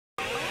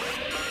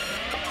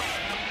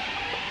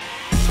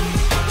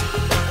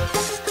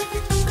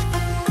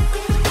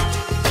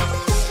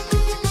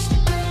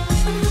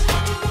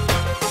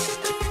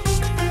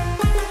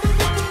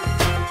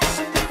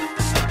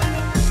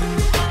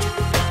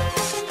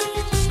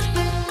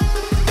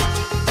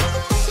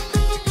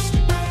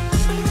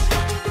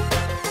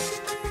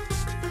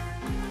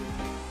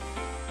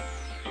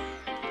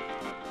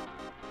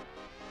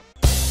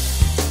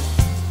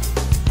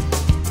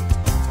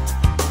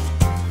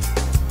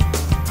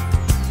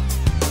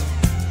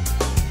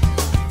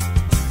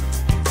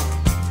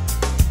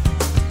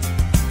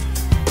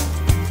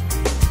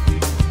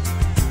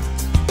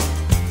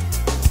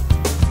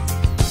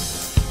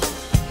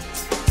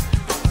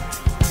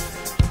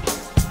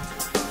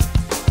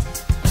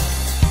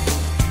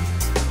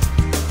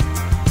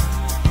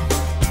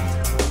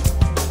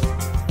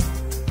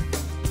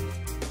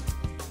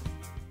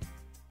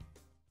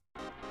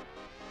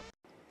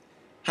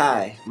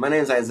Hi, my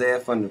name is Isaiah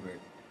Funderburg.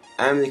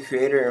 I am the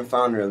creator and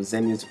founder of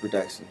Zen Music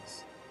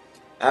Productions.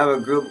 I have a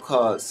group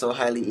called So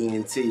Highly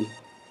ENT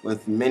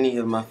with many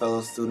of my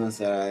fellow students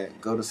that I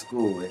go to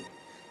school with.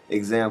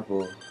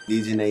 Example,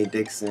 DJ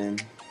Dixon,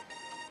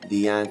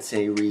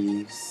 Deontay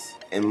Reeves,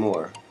 and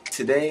more.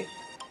 Today,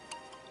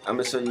 I'm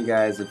going to show you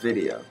guys a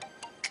video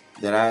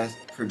that I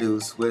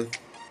produced with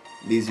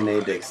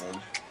DJ Dixon.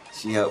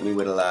 She helped me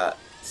with a lot,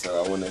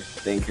 so I want to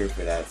thank her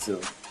for that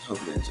too. Hope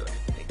you enjoy. Thank you.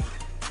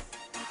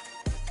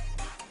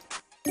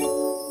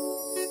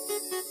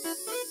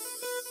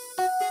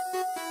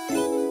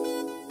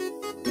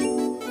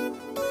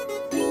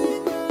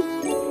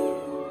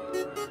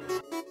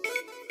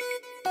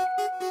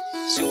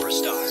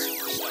 Superstar.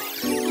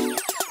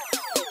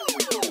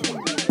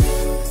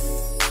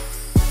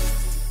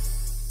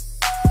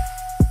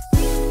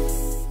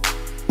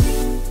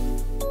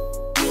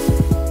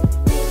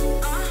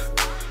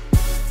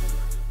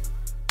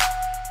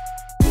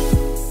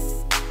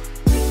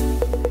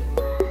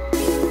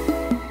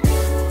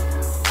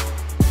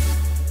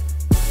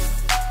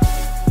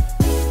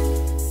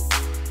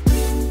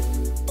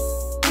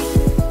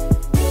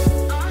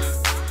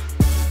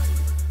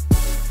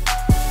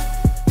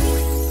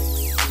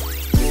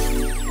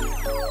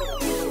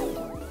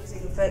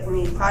 Affect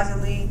me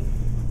positively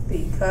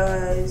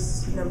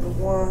because number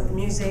one,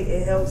 music,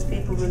 it helps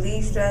people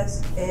relieve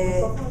stress,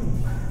 and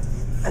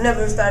I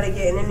never started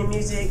getting into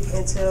music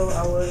until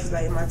I was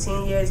like in my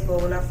teen years,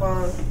 but when I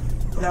found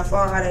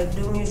how to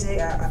do music,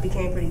 I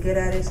became pretty good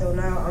at it. So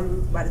now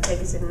I'm about to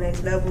take it to the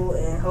next level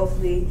and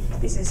hopefully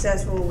be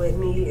successful with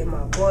me and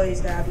my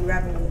boys that I be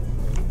rapping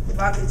with. If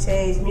I could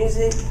change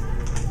music,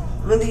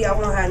 really I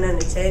won't have nothing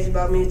to change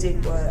about music,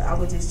 but I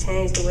would just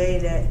change the way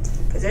that,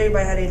 because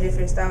everybody had their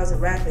different styles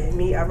of rapping.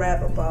 Me, I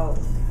rap about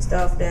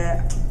stuff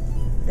that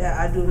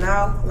I do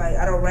now. Like,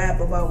 I don't rap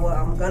about what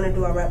I'm gonna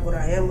do, I rap what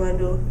I am gonna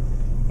do.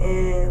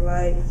 And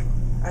like,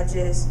 I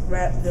just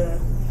rap to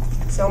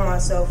show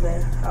myself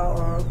and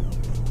how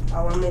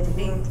I'm meant to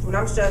be. When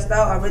I'm stressed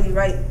out, I really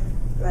write.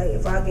 Like,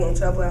 if I get in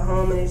trouble at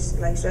home and it's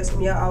like stressing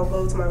me out, I'll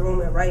go to my room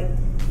and write.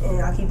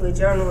 And I keep a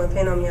journal and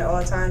pen on me at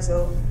all times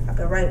so I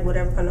can write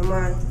whatever comes to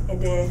mind.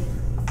 And then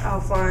I'll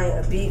find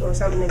a beat or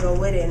something to go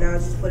with it and I'll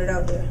just put it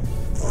out there.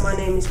 My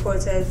name is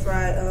Cortez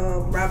Fry,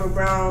 Robert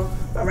Brown.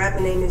 My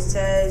rapping name is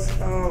Tez.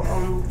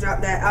 Drop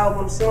that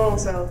album soon,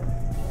 so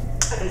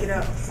pick it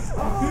up.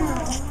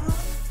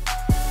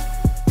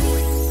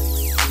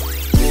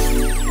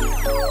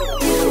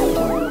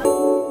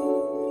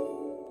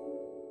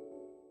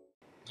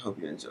 Hope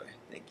you enjoy.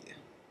 Thank you.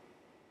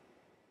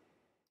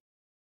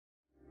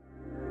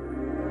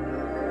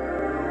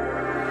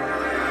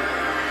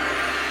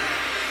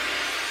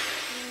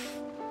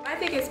 I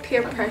think it's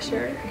peer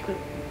pressure.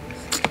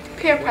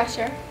 Peer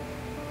pressure.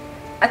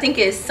 I think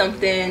it's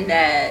something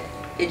that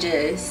it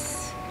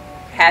just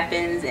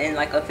happens in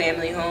like a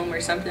family home or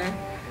something.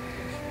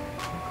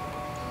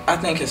 I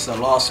think it's the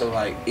loss of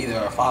like either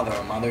a father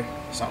or mother,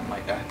 something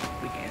like that.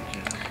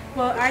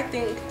 Well, I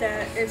think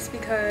that it's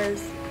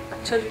because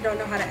children don't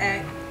know how to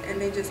act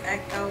and they just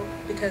act out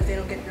because they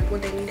don't get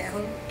what they need at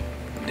home.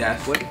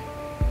 That's what?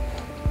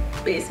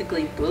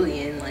 Basically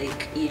bullying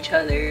like each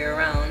other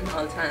around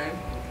all the time.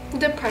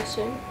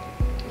 Depression.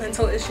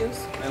 Mental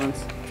issues.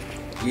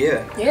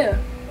 Yeah. Yeah.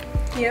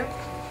 Yep.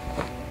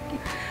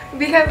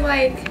 Because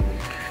like,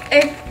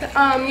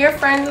 if you're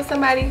friends with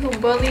somebody who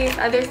bullies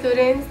other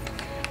students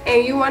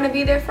and you want to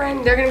be their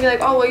friend, they're going to be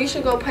like, oh, well, you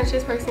should go punch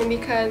this person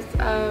because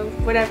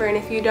of whatever, and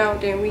if you don't,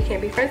 then we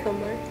can't be friends no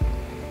more.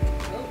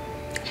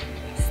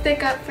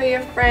 Stick up for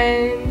your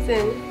friends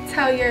and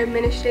tell your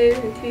administrators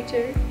and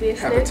teachers. Be a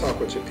Have snitch. a talk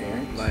with your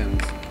parents.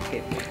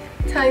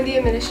 Telling the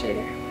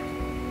administrator.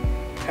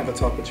 Have a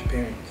talk with your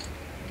parents.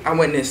 I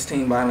witnessed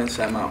teen violence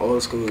at my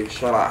old school,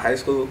 Charlotte High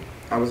School.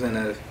 I was in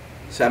the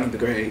 7th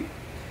grade.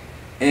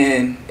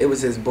 And it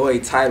was this boy,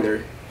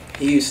 Tyler.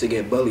 He used to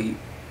get bullied.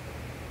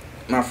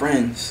 My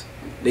friends,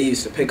 they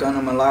used to pick on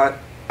him a lot.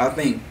 I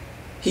think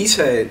he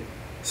said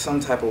some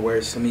type of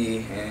words to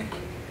me and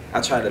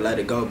I tried to let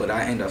it go, but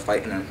I ended up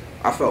fighting him.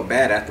 I felt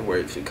bad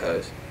afterwards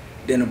because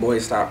then the boy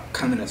stopped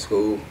coming to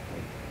school.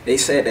 They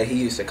said that he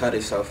used to cut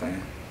himself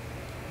in.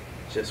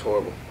 Just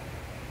horrible.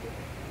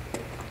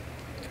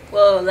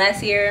 Well,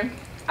 last year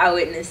I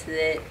witnessed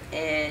it,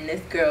 and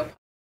this girl,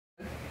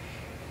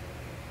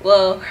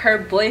 well, her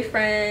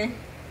boyfriend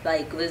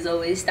like was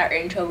always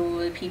starting trouble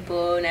with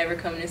people, never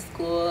coming to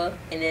school,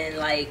 and then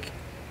like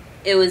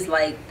it was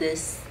like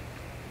this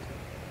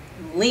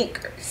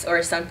link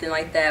or something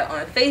like that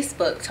on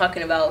Facebook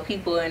talking about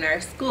people in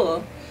our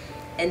school,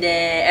 and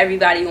then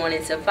everybody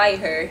wanted to fight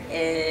her.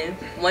 And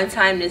one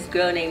time this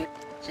girl named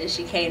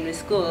she came to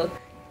school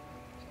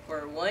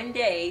for one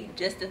day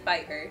just to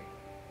fight her.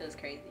 It was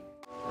crazy.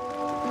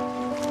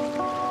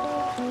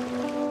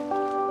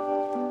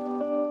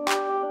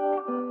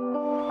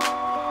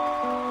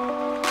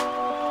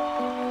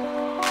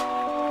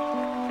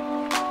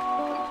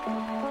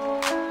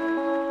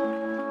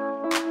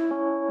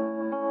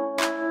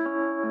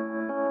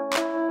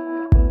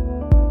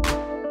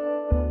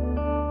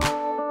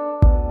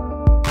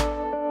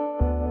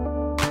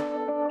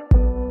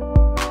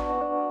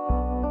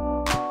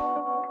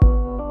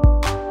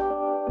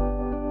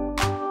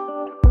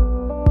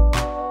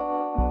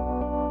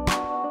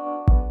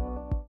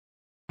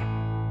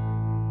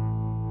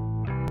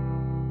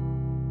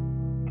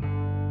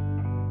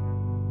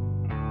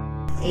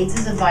 AIDS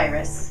is a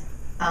virus,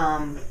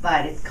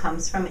 but it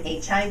comes from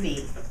HIV.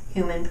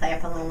 Human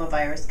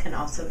papillomavirus can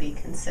also be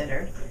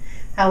considered.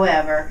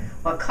 However,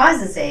 what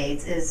causes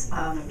AIDS is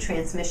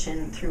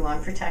transmission through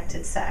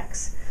unprotected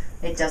sex.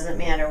 It doesn't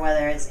matter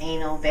whether it's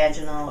anal,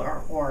 vaginal,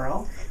 or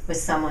oral, with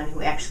someone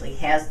who actually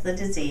has the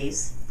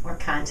disease, or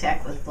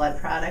contact with blood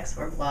products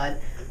or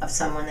blood of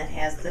someone that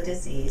has the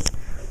disease.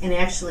 And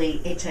actually,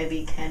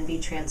 HIV can be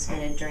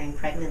transmitted during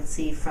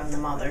pregnancy from the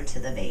mother to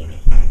the baby.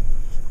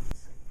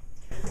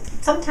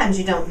 Sometimes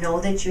you don't know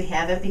that you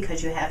have it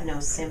because you have no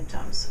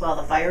symptoms. While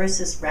the virus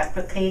is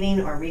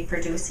replicating or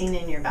reproducing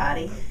in your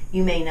body,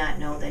 you may not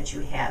know that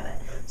you have it.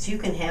 So you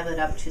can have it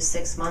up to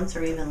 6 months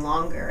or even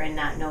longer and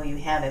not know you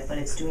have it, but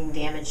it's doing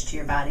damage to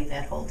your body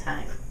that whole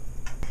time.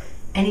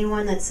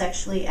 Anyone that's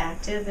sexually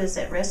active is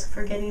at risk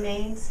for getting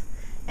AIDS.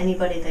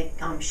 Anybody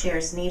that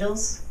shares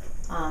needles,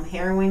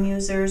 heroin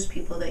users,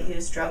 people that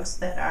use drugs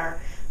that are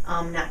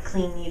not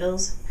clean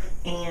needles,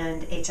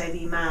 and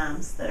HIV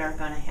moms that are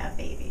going to have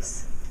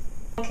babies.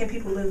 How can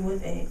people live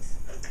with AIDS?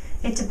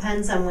 It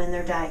depends on when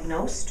they're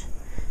diagnosed.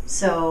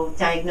 So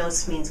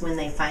diagnosed means when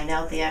they find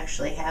out they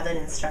actually have it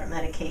and start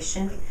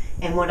medication,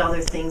 and what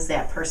other things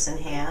that person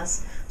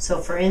has. So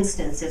for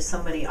instance, if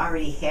somebody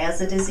already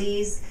has a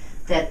disease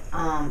that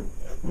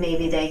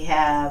maybe they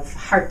have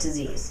heart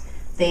disease,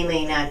 they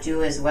may not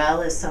do as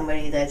well as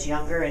somebody that's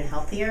younger and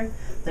healthier,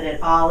 but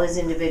it all is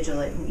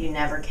individual. You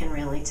never can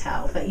really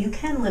tell, but you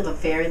can live a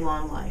very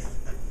long life.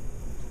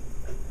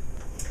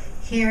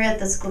 Here at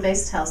the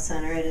School-Based Health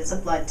Center, it is a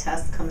blood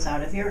test, comes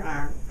out of your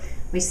arm.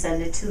 We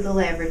send it to the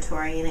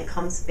laboratory and it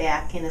comes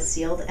back in a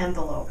sealed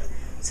envelope,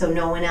 so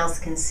no one else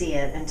can see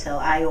it until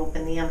I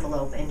open the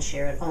envelope and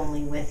share it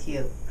only with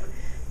you.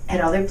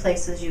 At other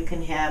places you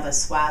can have a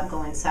swab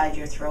go inside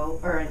your throat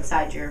or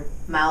inside your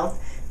mouth.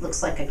 It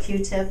looks like a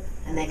Q-tip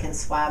and they can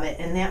swab it,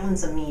 and that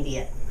one's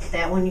immediate.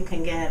 That one you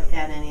can get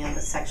at any of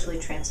the sexually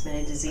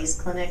transmitted disease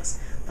clinics,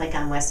 like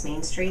on West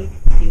Main Street.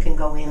 You can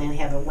go in and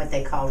have what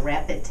they call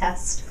rapid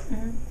test.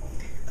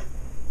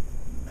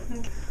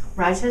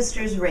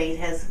 Rochester's rate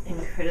has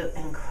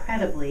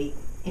incredibly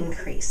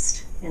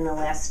increased in the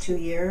last 2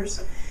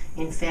 years.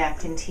 In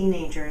fact, in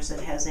teenagers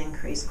it has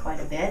increased quite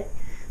a bit,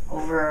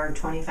 over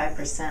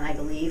 25% I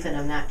believe, and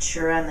I'm not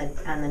sure on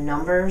the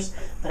numbers,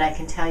 but I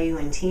can tell you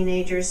in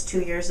teenagers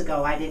 2 years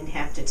ago I didn't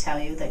have to tell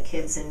you that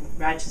kids in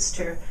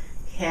Rochester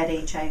had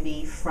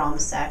HIV from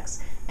sex,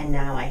 and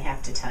now I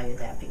have to tell you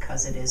that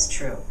because it is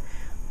true.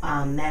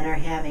 Men are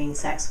having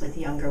sex with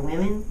younger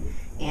women,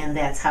 and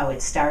that's how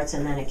it starts,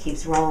 and then it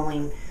keeps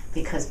rolling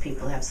because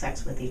people have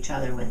sex with each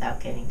other without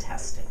getting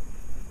tested.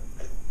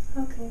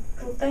 Okay.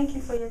 Well, thank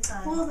you for your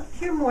time. Well,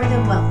 you're more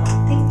than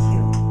welcome. Thank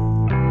you.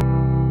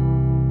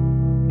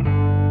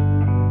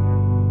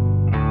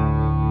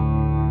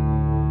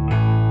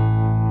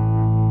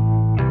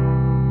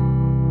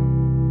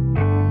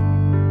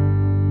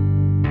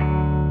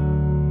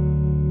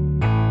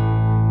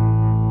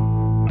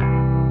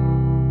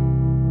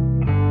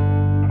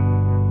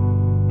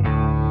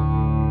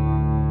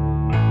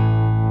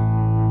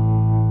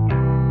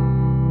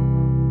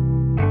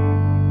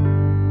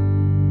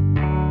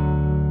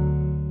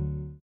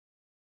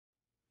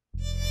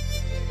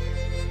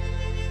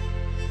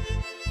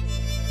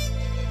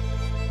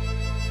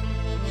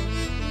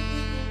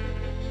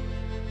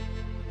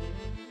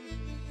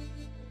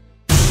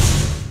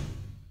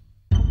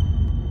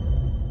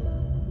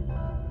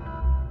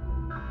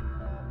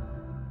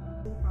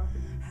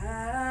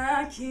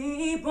 I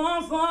keep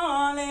on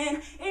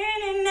falling in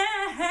and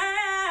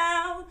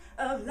out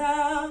of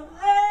love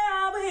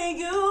with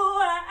you.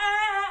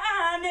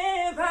 I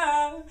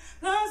never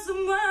lost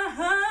my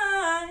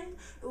mind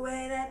the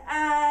way that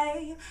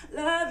I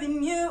love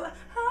in you.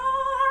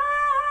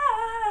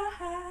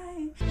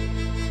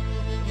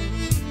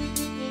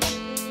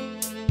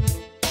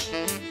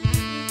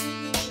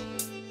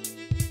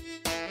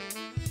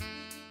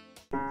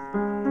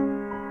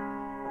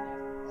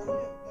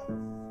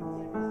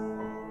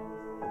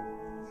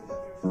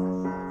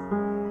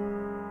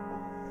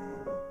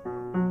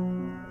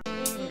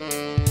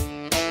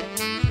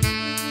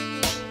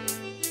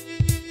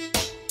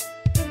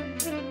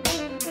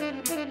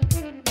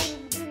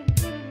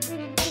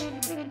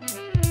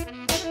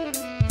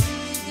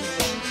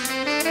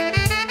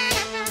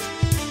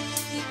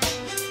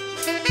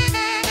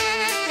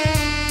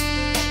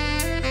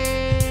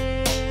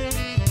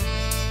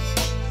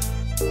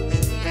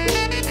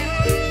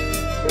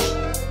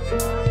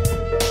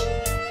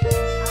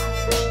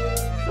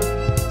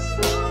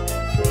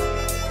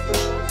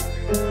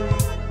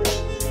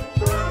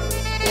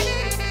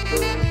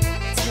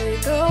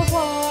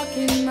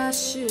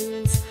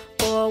 Shoes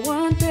for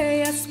one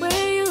day, I swear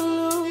you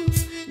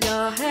lose.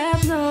 Y'all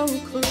have no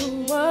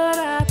clue what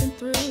I've been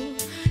through.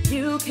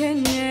 You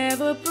can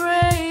never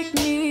break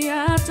me.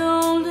 I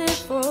don't live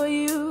for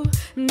you.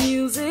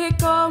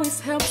 Music always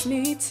helps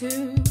me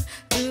to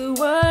do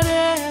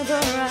whatever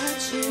I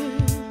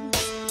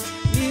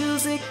choose.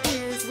 Music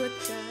is what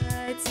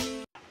guides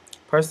me.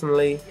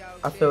 Personally,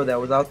 I feel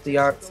that without the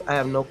arts, I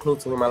have no clue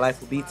to where my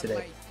life would be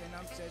today.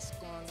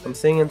 From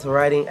singing to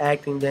writing,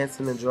 acting,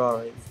 dancing, and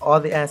drawing,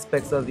 all the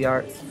aspects of the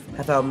arts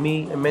have helped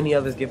me and many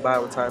others get by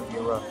when times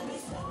get rough.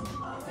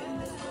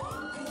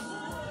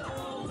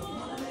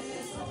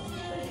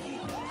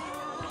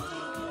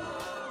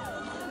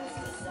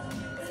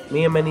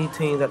 Me and many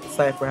teens at the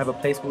Cypher have a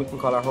place where we can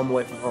call our home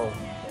away from home.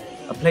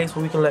 A place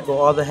where we can let go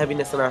all the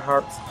heaviness in our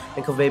hearts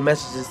and convey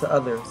messages to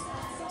others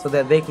so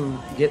that they can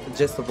get the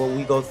gist of what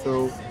we go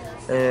through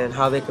and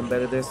how they can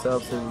better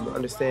themselves and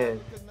understand.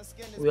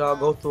 We all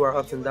go through our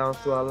ups and downs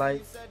through our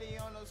life,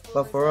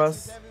 but for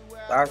us,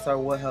 the arts are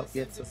what help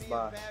gets us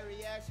by.